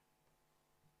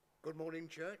Good morning,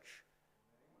 church.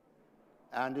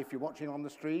 And if you're watching on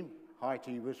the stream, hi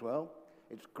to you as well.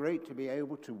 It's great to be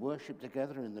able to worship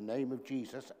together in the name of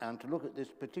Jesus and to look at this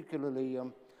particularly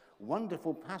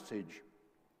wonderful passage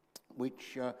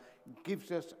which gives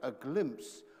us a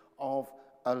glimpse of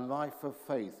a life of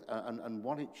faith and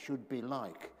what it should be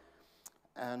like.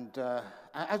 And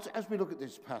as we look at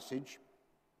this passage,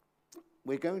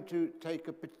 we're going to take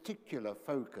a particular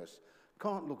focus.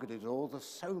 Can't look at it all. There's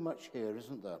so much here,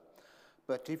 isn't there?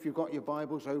 But if you've got your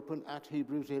Bibles open at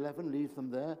Hebrews 11, leave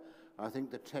them there. I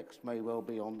think the text may well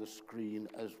be on the screen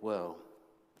as well.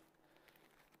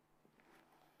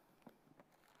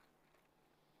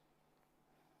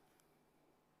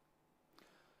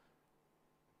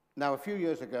 Now, a few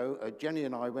years ago, Jenny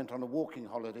and I went on a walking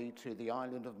holiday to the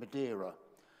island of Madeira.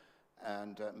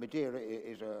 And Madeira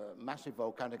is a massive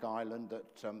volcanic island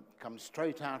that comes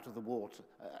straight out of the water,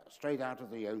 straight out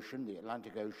of the ocean, the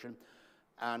Atlantic Ocean,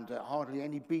 and hardly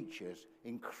any beaches,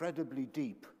 incredibly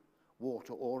deep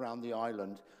water all around the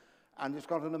island. And it's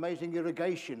got an amazing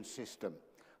irrigation system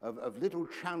of little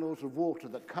channels of water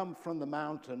that come from the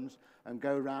mountains and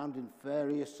go round in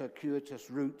various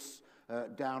circuitous routes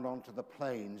down onto the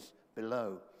plains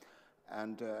below.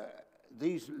 And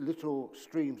these little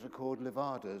streams are called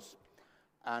levadas.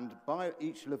 And by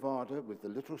each levada, with the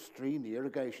little stream, the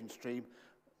irrigation stream,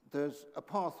 there's a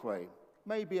pathway,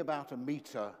 maybe about 1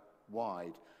 meter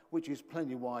wide, which is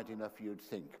plenty wide enough, you'd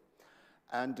think.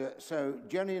 And so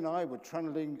Jenny and I were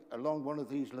trundling along one of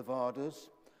these levadas,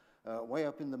 way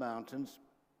up in the mountains,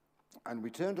 and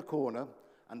we turned a corner,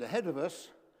 and ahead of us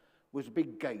was a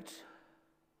big gate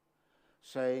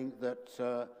saying that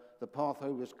the pathway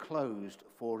was closed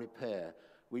for repair.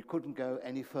 We couldn't go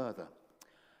any further.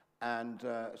 And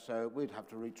so we'd have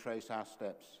to retrace our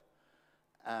steps.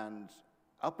 And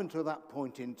up until that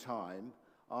point in time,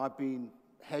 I've been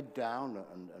head down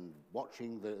and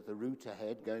watching the route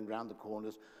ahead, going round the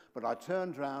corners. But I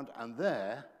turned round, and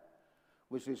there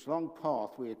was this long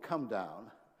path we had come down.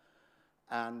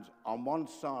 And on one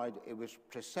side, it was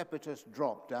precipitous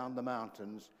drop down the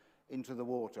mountains into the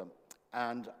water.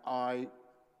 And I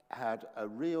had a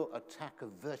real attack of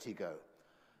vertigo.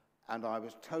 And I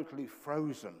was totally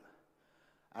frozen.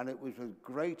 And it was with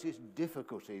greatest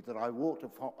difficulty that I walked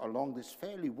along this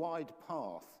fairly wide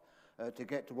path to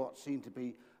get to what seemed to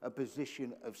be a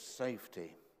position of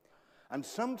safety. And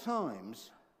sometimes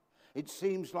it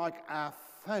seems like our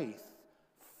faith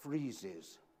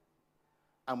freezes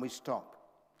and we stop.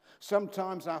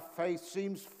 Sometimes our faith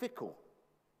seems fickle.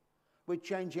 We're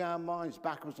changing our minds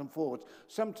backwards and forwards.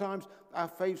 Sometimes our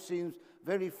faith seems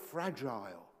very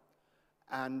fragile.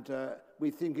 And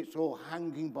we think it's all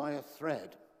hanging by a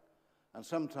thread. And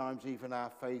sometimes even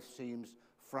our faith seems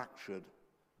fractured,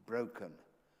 broken,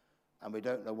 and we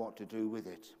don't know what to do with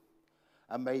it.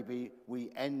 And maybe we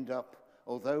end up,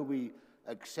 although we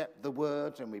accept the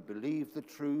words and we believe the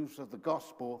truths of the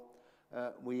gospel,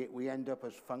 we end up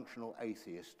as functional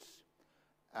atheists,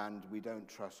 and we don't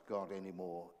trust God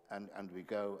anymore, and we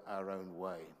go our own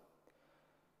way.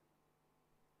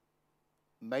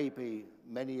 Maybe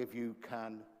many of you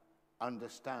can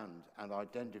understand and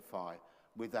identify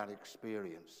with that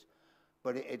experience.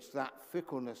 But it's that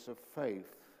fickleness of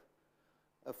faith,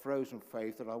 a frozen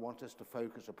faith, that I want us to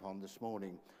focus upon this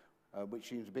morning, which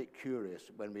seems a bit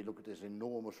curious when we look at this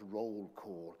enormous roll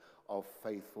call of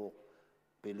faithful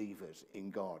believers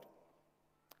in God.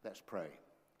 Let's pray.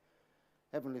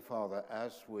 Heavenly Father,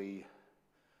 as we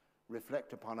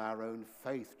reflect upon our own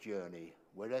faith journey,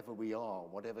 wherever we are,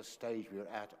 whatever stage we're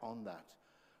at on that,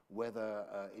 whether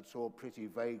it's all pretty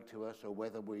vague to us or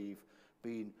whether we've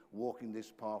been walking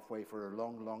this pathway for a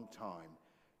long, long time,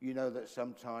 you know that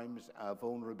sometimes our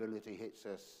vulnerability hits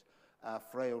us, our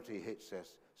frailty hits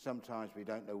us. Sometimes we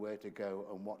don't know where to go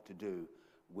and what to do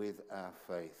with our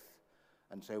faith.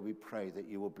 And so we pray that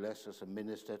you will bless us and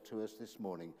minister to us this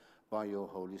morning by your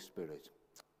Holy Spirit.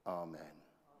 Amen.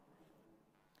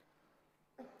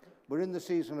 We're in the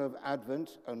season of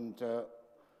Advent, and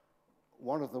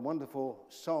one of the wonderful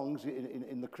songs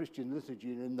in the Christian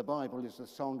liturgy and in the Bible is the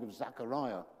Song of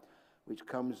Zechariah, which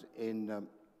comes in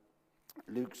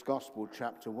Luke's Gospel,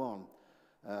 chapter 1.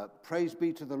 Praise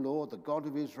be to the Lord, the God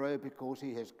of Israel, because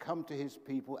he has come to his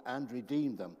people and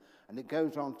redeemed them. And it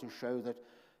goes on to show that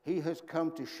he has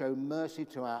come to show mercy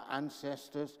to our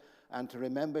ancestors and to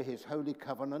remember his holy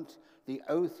covenant, the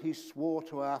oath he swore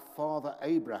to our father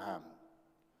Abraham,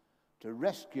 to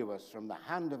rescue us from the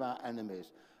hand of our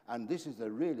enemies. And this is the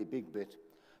really big bit,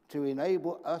 to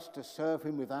enable us to serve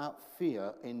him without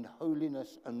fear in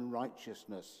holiness and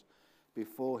righteousness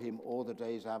before him all the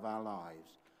days of our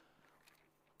lives.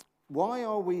 Why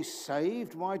are we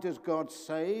saved? Why does God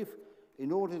save? In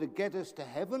order to get us to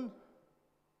heaven?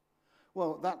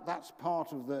 Well, that's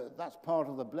part of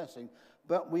the blessing.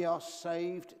 But we are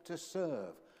saved to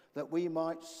serve, that we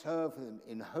might serve him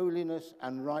in holiness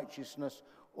and righteousness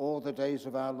all the days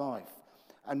of our life.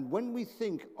 And when we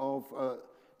think of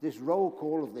this roll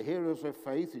call of the heroes of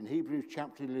faith in Hebrews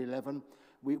chapter 11,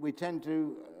 we tend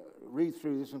to read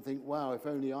through this and think, wow, if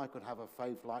only I could have a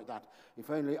faith like that. If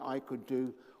only I could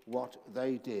do what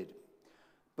they did.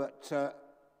 But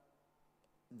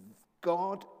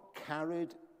God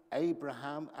carried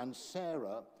Abraham and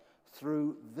Sarah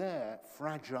through their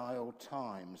fragile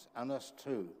times, and us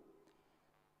too.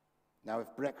 Now, if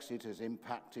Brexit has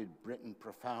impacted Britain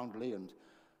profoundly, and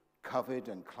COVID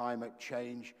and climate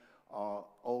change are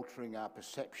altering our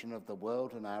perception of the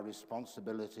world and our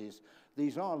responsibilities,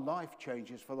 these are life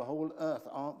changes for the whole earth,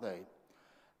 aren't they?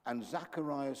 And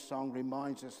Zechariah's song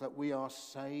reminds us that we are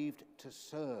saved to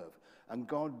serve, and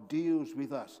God deals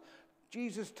with us.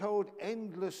 Jesus told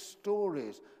endless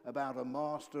stories about a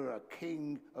master, a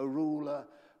king, a ruler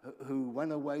who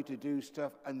went away to do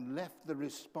stuff and left the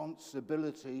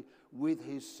responsibility with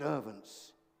his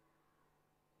servants,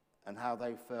 and how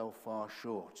they fell far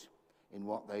short in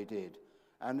what they did.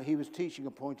 And he was teaching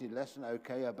a pointed lesson,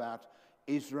 about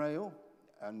Israel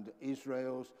and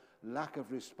Israel's lack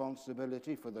of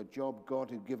responsibility for the job God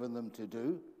had given them to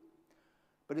do.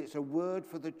 But it's a word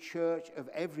for the church of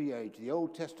every age, the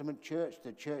Old Testament church,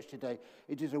 the church today.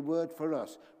 It is a word for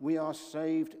us. We are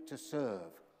saved to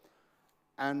serve.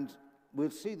 And we'll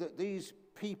see that these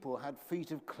people had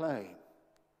feet of clay.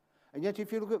 And yet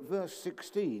if you look at verse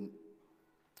 16,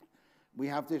 we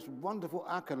have this wonderful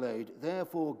accolade.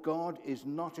 Therefore God is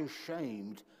not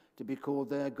ashamed to be called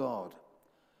their God,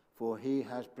 for he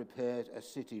has prepared a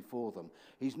city for them.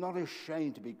 He's not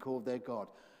ashamed to be called their God.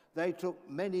 They took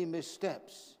many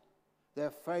missteps.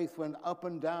 Their faith went up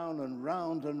and down and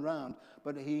round,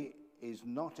 but he is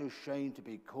not ashamed to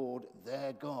be called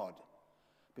their God,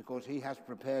 because he has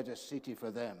prepared a city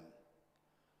for them.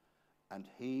 And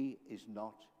he is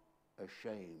not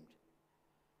ashamed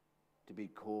to be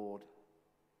called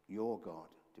your God,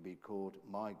 to be called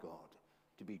my God,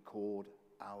 to be called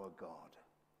our God.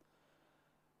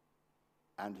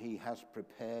 And he has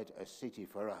prepared a city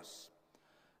for us.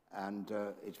 And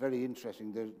it's very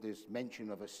interesting, there's mention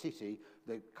of a city,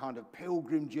 the kind of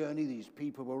pilgrim journey these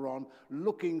people were on,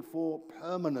 looking for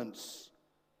permanence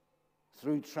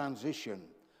through transition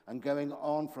and going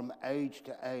on from age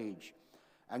to age.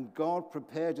 And God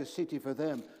prepared a city for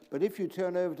them. But if you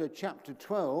turn over to chapter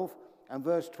 12 and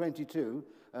verse 22,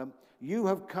 you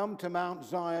have come to Mount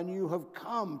Zion, you have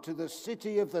come to the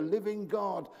city of the living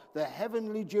God, the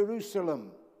heavenly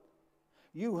Jerusalem.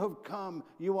 You have come,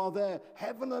 you are there.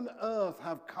 Heaven and earth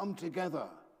have come together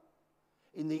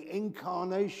in the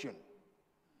incarnation,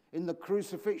 in the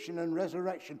crucifixion and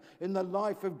resurrection, in the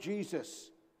life of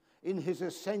Jesus, in his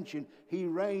ascension. He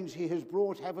reigns, he has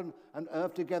brought heaven and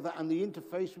earth together, and the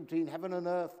interface between heaven and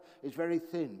earth is very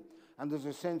thin. And there's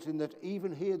a sense in that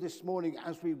even here this morning,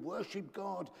 as we worship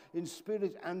God in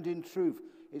spirit and in truth,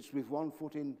 it's with one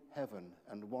foot in heaven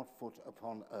and one foot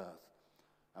upon earth.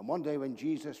 And one day when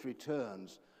Jesus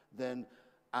returns, then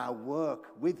our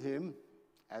work with him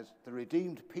as the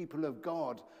redeemed people of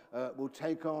God will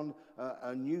take on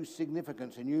a new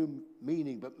significance, a new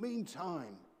meaning. But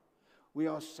meantime, we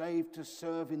are saved to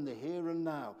serve in the here and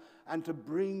now and to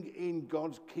bring in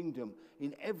God's kingdom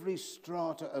in every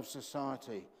strata of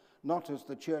society, not as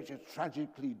the church has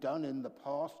tragically done in the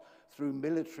past through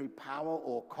military power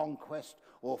or conquest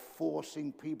or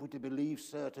forcing people to believe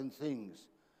certain things,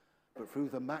 but through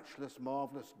the matchless,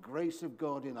 marvelous grace of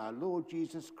God in our Lord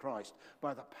Jesus Christ,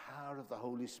 by the power of the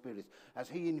Holy Spirit, as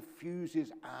he infuses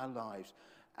our lives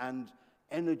and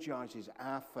energizes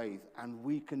our faith, and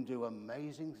we can do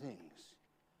amazing things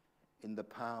in the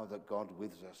power that God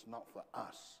gives us, not for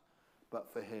us,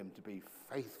 but for him, to be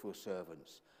faithful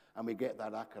servants. And we get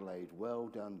that accolade, well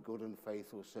done, good and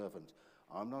faithful servant.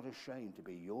 I'm not ashamed to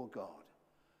be your God,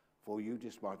 for you,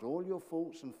 despite all your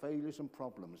faults and failures and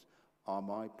problems, are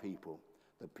my people,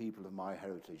 the people of my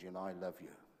heritage, and I love you.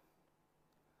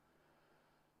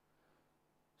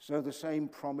 So the same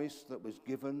promise that was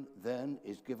given then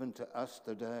is given to us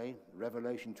today.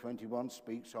 Revelation 21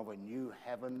 speaks of a new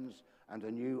heavens and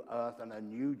a new earth and a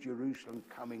new Jerusalem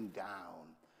coming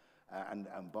down. And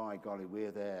by golly, we're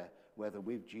there, whether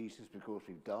with Jesus because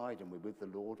we've died and we're with the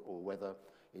Lord, or whether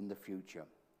in the future.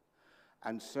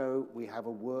 And so we have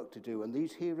a work to do. And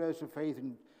these heroes of faith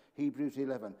in Hebrews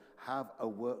 11 have a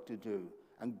work to do.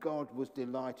 And God was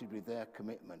delighted with their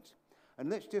commitment. And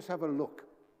let's just have a look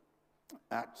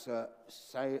at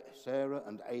Sarah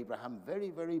and Abraham very,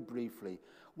 very briefly.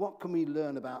 What can we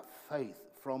learn about faith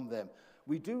from them?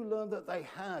 We do learn that they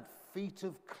had feet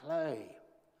of clay,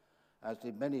 as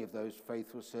did many of those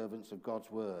faithful servants of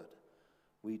God's word.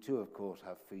 We too, of course,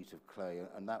 have feet of clay,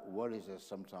 and that worries us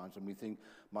sometimes, and we think,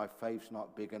 my faith's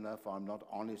not big enough, I'm not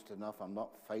honest enough, I'm not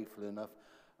faithful enough,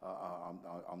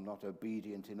 I'm not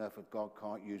obedient enough, and God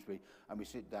can't use me. And we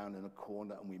sit down in a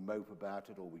corner and we mope about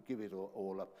it, or we give it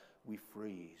all up. We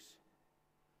freeze.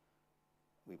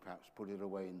 We perhaps put it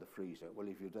away in the freezer. Well,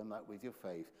 if you've done that with your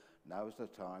faith, now is the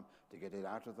time to get it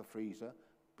out of the freezer,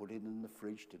 put it in the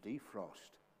fridge to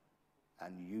defrost,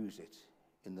 and use it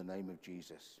in the name of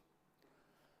Jesus.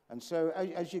 And so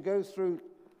as you go through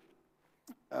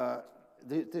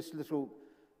this little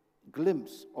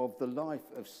glimpse of the life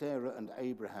of Sarah and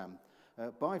Abraham,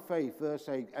 by faith, verse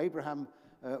 8, Abraham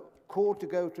called to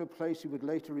go to a place he would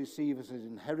later receive as his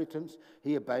inheritance.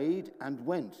 He obeyed and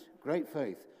went. Great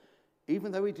faith,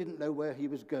 even though he didn't know where he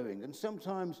was going. And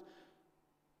sometimes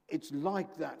it's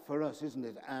like that for us, isn't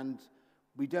it? And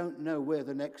we don't know where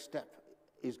the next step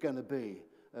is going to be,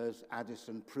 as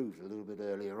Addison proved a little bit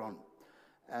earlier on.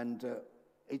 And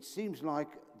it seems like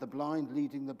the blind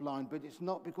leading the blind, but it's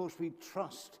not, because we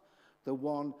trust the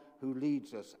one who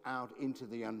leads us out into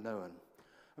the unknown.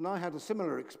 And I had a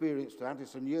similar experience to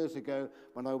Addison years ago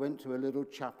when I went to a little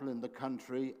chapel in the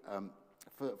country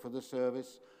for the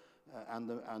service, and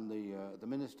the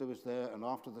minister was there, and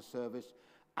after the service,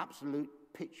 absolute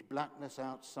pitch blackness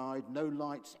outside, no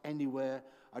lights anywhere.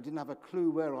 I didn't have a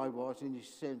clue where I was, and he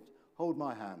said, "Hold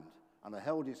my hand." And I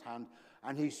held his hand,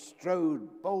 and he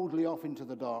strode boldly off into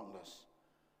the darkness.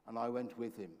 And I went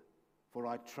with him, for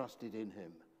I trusted in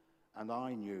him, and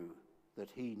I knew that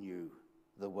he knew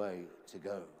the way to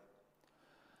go.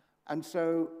 And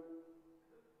so,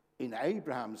 in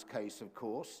Abraham's case, of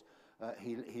course,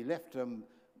 he left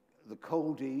the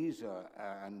Chaldees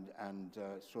and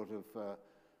sort of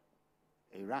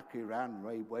Iraq, Iran,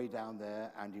 way down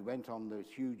there, and he went on this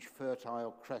huge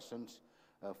fertile crescent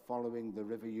following the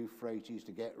river Euphrates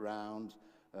to get round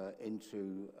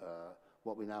into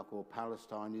what we now call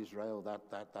Palestine, Israel,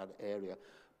 that area.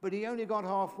 But he only got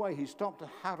halfway. He stopped at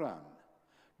Haran.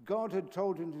 God had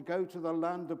told him to go to the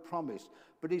land of promise,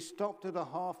 but he stopped at a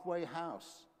halfway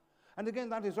house. And again,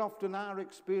 that is often our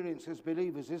experience as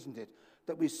believers, isn't it?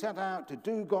 That we set out to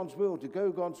do God's will, to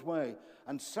go God's way,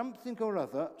 and something or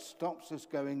other stops us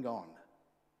going on.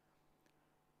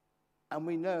 And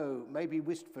we know, maybe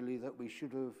wistfully, that we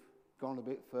should have gone a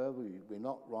bit further. We're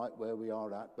not right where we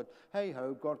are at, but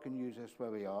hey-ho, God can use us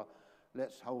where we are.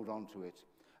 Let's hold on to it.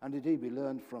 And indeed, we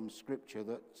learned from Scripture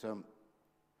that,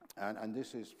 and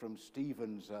this is from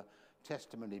Stephen's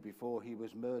testimony before he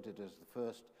was murdered as the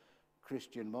first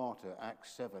Christian martyr,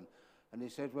 Acts 7. And he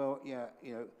said, well, yeah,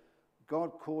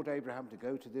 God called Abraham to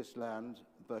go to this land,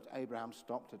 but Abraham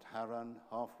stopped at Haran,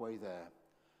 halfway there.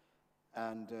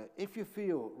 And if you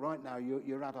feel right now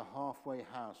you're at a halfway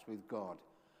house with God,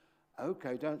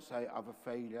 okay, don't say, I'm a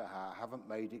failure, I haven't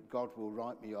made it, God will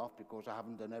write me off because I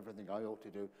haven't done everything I ought to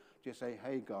do. Just say,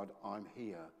 hey, God, I'm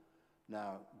here.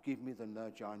 Now, give me the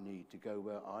nudge I need to go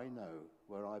where I know,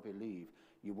 where I believe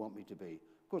you want me to be.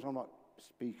 Of course, I'm not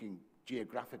speaking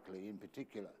geographically in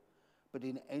particular, but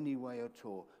in any way at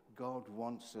all, God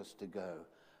wants us to go.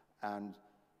 And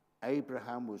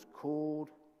Abraham was called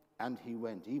and he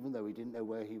went, even though he didn't know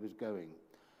where he was going.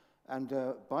 And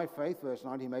by faith, verse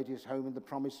 9, he made his home in the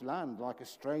promised land, like a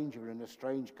stranger in a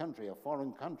strange country, a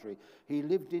foreign country. He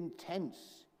lived in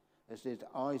tents, as did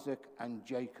Isaac and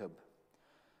Jacob.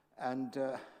 And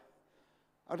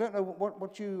I don't know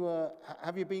what you,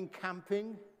 have you been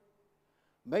camping?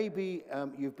 Maybe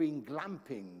you've been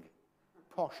glamping,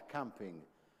 posh camping.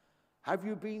 Have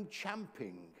you been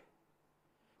champing?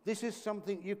 This is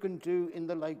something you can do in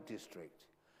the Lake District.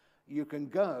 You can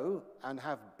go and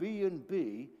have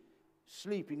B&B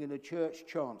sleeping in a church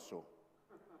chancel.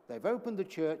 They've opened the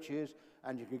churches,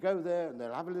 and you can go there, and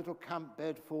they'll have a little camp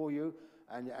bed for you,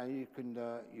 and you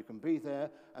can be there,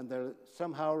 and they'll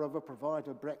somehow or other provide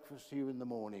a breakfast for you in the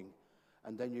morning,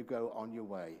 and then you go on your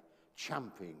way,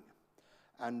 champing.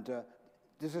 And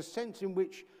there's a sense in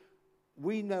which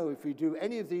we know if we do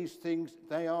any of these things,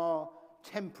 they are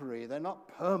temporary, they're not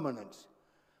permanent.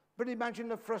 But imagine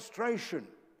the frustration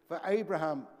for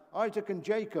Abraham, Isaac, and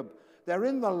Jacob. They're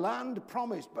in the land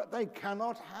promised, but they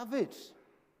cannot have it.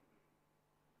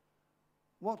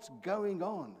 What's going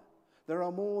on? There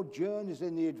are more journeys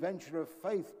in the adventure of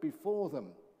faith before them.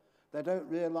 They don't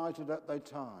realize it at the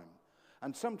time.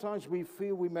 And sometimes we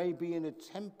feel we may be in a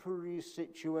temporary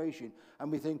situation,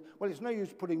 and we think, well, it's no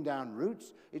use putting down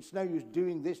roots. It's no use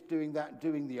doing this, doing that,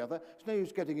 doing the other. It's no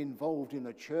use getting involved in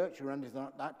a church or anything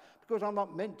like that, because I'm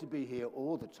not meant to be here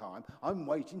all the time. I'm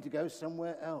waiting to go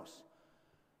somewhere else.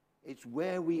 It's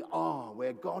where we are,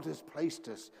 where God has placed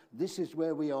us. This is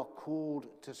where we are called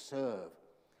to serve.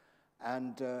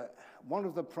 And one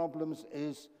of the problems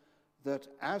is that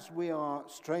as we are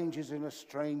strangers in a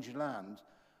strange land,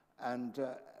 and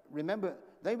remember,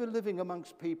 they were living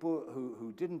amongst people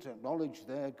who didn't acknowledge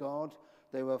their God.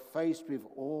 They were faced with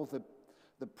all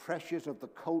the pressures of the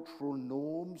cultural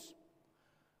norms.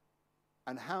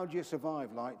 And how do you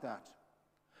survive like that?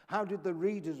 How did the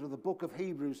readers of the book of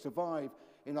Hebrews survive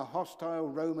in a hostile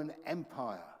Roman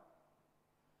Empire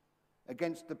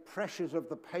against the pressures of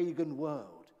the pagan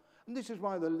world? And this is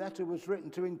why the letter was written,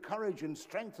 to encourage and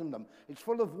strengthen them. It's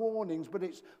full of warnings, but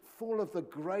it's full of the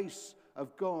grace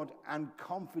of God and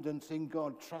confidence in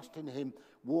God, trust in him,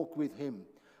 walk with him.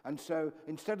 And so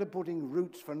instead of putting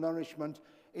roots for nourishment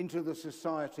into the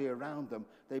society around them,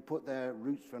 they put their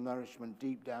roots for nourishment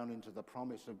deep down into the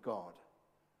promise of God,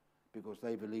 because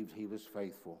they believed he was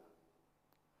faithful.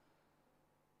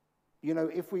 You know,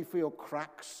 if we feel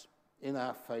cracks in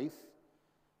our faith,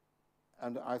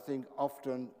 and I think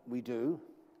often we do,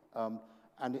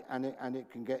 and it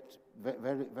can get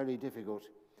very, very difficult,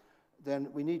 then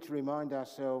we need to remind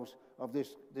ourselves of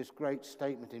this great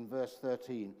statement in verse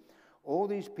 13. All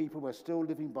these people were still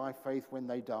living by faith when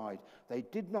they died. They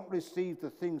did not receive the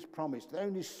things promised. They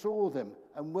only saw them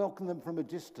and welcomed them from a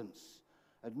distance,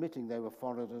 admitting they were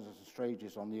foreigners and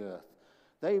strangers on the earth.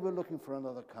 They were looking for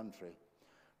another country.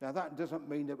 Now, that doesn't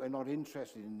mean that we're not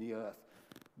interested in the earth.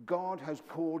 God has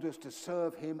called us to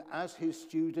serve him as his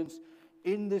students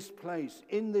in this place,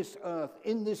 in this earth,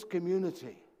 in this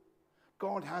community.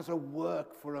 God has a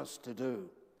work for us to do.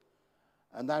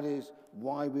 And that is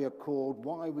why we are called,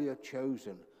 why we are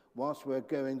chosen, whilst we're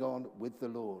going on with the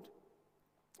Lord.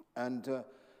 And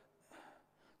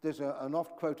there's an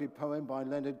oft-quoted poem by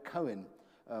Leonard Cohen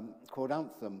called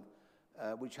Anthem,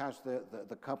 which has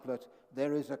the couplet,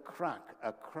 "There is a crack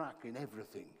in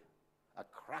everything, a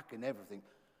crack in everything.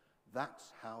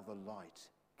 That's how the light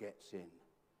gets in.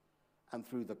 And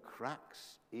through the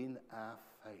cracks in our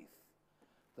faith,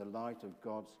 the light of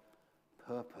God's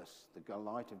purpose, the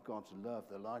light of God's love,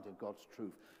 the light of God's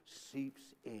truth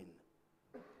seeps in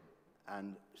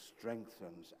and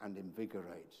strengthens and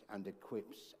invigorates and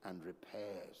equips and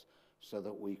repairs so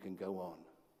that we can go on."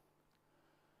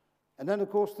 And then, of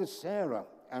course, there's Sarah.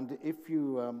 And if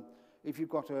you've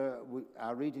got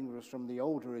our reading was from the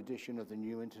older edition of the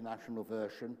New International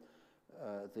Version.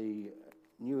 The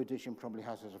New Edition probably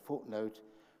has as a footnote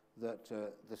that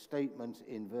the statement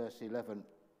in verse 11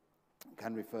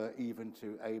 can refer even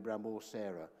to Abraham or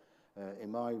Sarah. In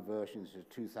my version, this is a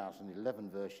 2011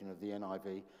 version of the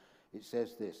NIV, it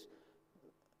says this,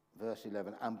 verse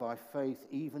 11, "And by faith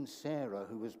even Sarah,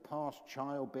 who was past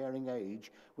childbearing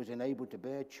age, was enabled to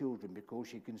bear children because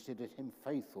she considered him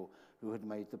faithful who had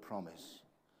made the promise."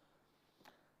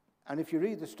 And if you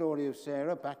read the story of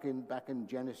Sarah back in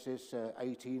Genesis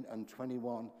 18 and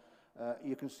 21,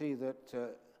 you can see that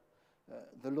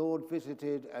the Lord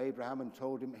visited Abraham and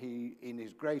told him in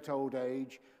his great old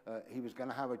age, he was going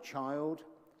to have a child,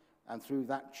 and through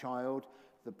that child,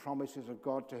 the promises of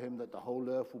God to him that the whole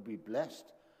earth would be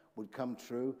blessed would come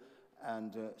true.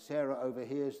 And Sarah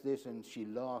overhears this, and she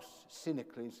laughs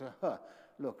cynically and says,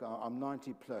 "Look, I'm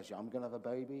 90 plus, I'm going to have a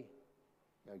baby."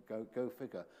 Go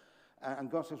figure.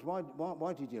 And God says,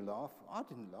 why did you laugh? I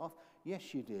didn't laugh.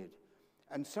 Yes, you did.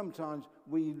 And sometimes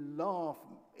we laugh,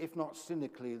 if not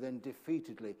cynically, then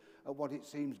defeatedly, at what it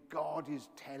seems God is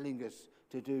telling us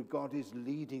to do, God is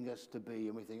leading us to be,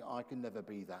 and we think, I can never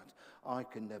be that. I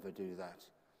can never do that.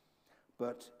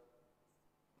 But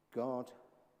God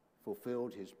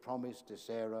fulfilled his promise to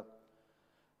Sarah,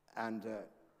 and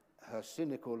her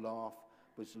cynical laugh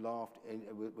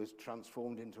was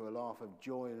transformed into a laugh of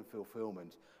joy and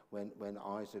fulfillment when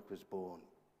Isaac was born.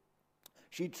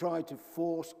 She tried to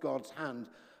force God's hand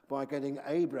by getting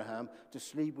Abraham to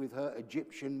sleep with her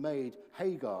Egyptian maid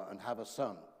Hagar and have a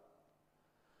son.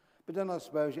 But then I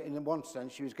suppose in one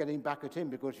sense she was getting back at him,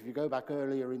 because if you go back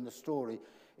earlier in the story,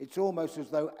 it's almost as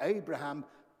though Abraham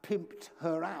pimped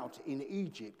her out in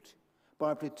Egypt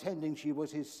by pretending she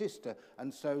was his sister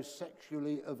and so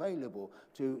sexually available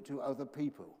to other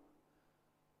people,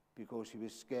 because he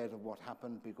was scared of what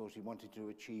happened, because he wanted to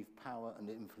achieve power and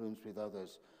influence with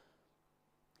others.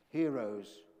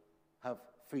 Heroes have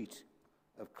feet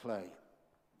of clay.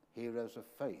 Heroes of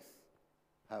faith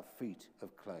have feet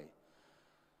of clay.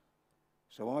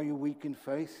 So are you weak in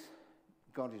faith?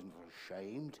 God isn't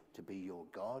ashamed to be your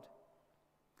God.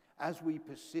 As we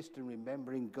persist in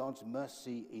remembering God's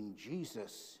mercy in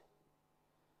Jesus,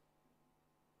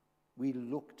 we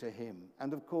look to him.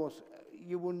 And of course,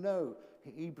 you will know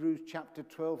Hebrews chapter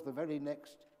 12, the very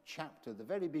next chapter, the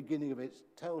very beginning of it,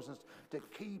 tells us to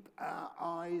keep our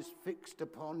eyes fixed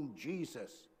upon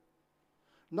Jesus.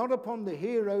 Not upon the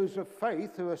heroes of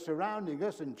faith who are surrounding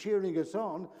us and cheering us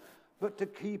on, but to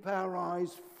keep our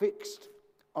eyes fixed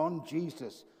on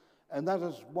Jesus. And that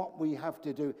is what we have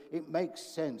to do. It makes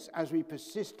sense as we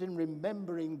persist in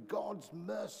remembering God's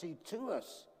mercy to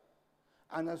us.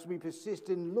 And as we persist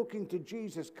in looking to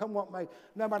Jesus, come what may,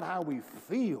 no matter how we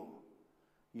feel,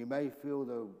 you may feel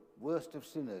the worst of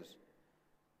sinners.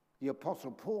 The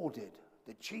Apostle Paul did.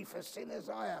 The chief of sinners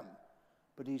I am.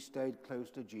 But he stayed close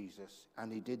to Jesus,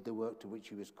 and he did the work to which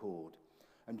he was called.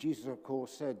 And Jesus, of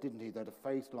course, said, didn't he, that a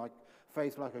faith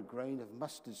like a grain of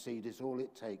mustard seed is all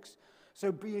it takes.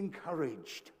 So be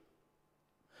encouraged.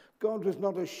 God was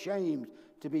not ashamed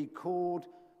to be called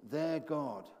their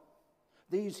God.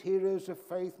 These heroes of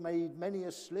faith made many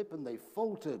a slip and they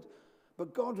faltered,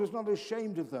 but God was not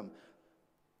ashamed of them.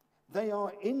 They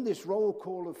are in this roll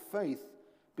call of faith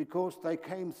because they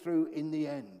came through in the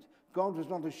end. God was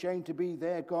not ashamed to be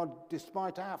their God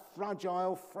despite our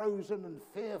fragile, frozen and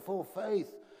fearful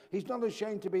faith. He's not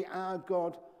ashamed to be our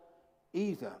God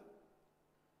either.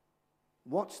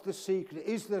 What's the secret?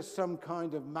 Is there some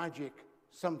kind of magic,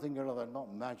 something or other?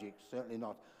 Not magic, certainly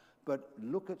not. But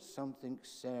look at something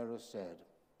Sarah said.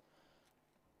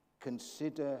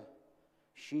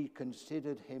 She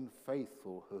considered him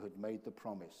faithful who had made the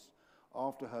promise.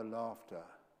 After her laughter,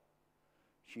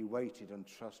 she waited and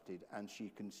trusted, and she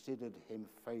considered him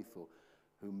faithful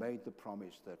who made the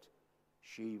promise that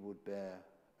she would bear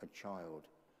a child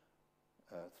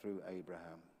through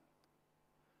Abraham.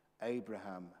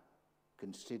 Abraham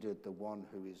considered the one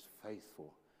who is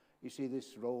faithful. You see,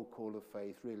 this roll call of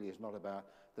faith really is not about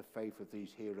the faith of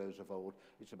these heroes of old.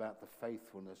 It's about the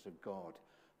faithfulness of God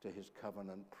to his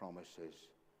covenant promises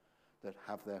that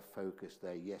have their focus,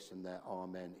 their yes and their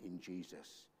amen in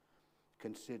Jesus.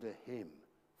 Consider him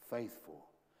faithful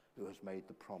who has made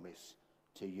the promise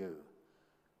to you.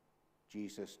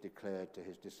 Jesus declared to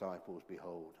his disciples,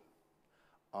 behold,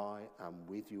 I am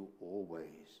with you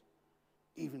always,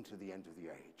 even to the end of the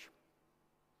age.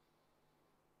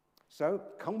 So,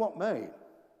 come what may,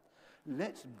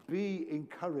 let's be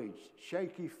encouraged.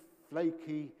 Shaky,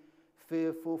 flaky,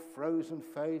 fearful, frozen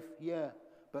faith, yeah,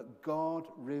 but God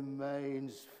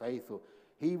remains faithful.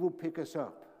 He will pick us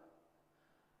up,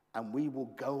 and we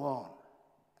will go on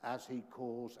as he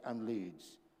calls and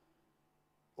leads.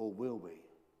 Or will we?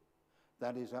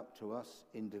 That is up to us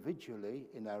individually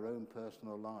in our own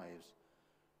personal lives.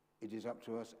 It is up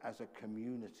to us as a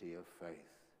community of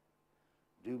faith.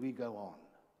 Do we go on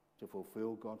to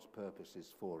fulfill God's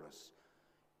purposes for us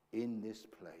in this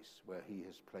place where he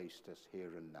has placed us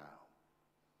here and now?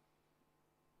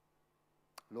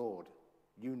 Lord,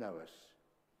 you know us.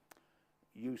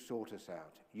 You sort us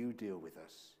out. You deal with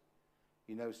us.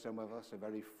 You know, some of us are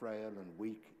very frail and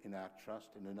weak in our trust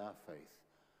and in our faith.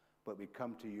 But we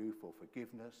come to you for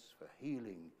forgiveness, for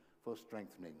healing, for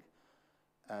strengthening.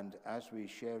 And as we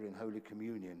share in Holy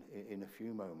Communion in a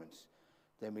few moments,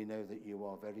 then we know that you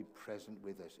are very present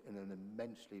with us in an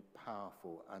immensely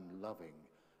powerful and loving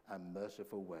and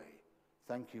merciful way.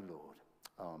 Thank you, Lord.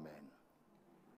 Amen.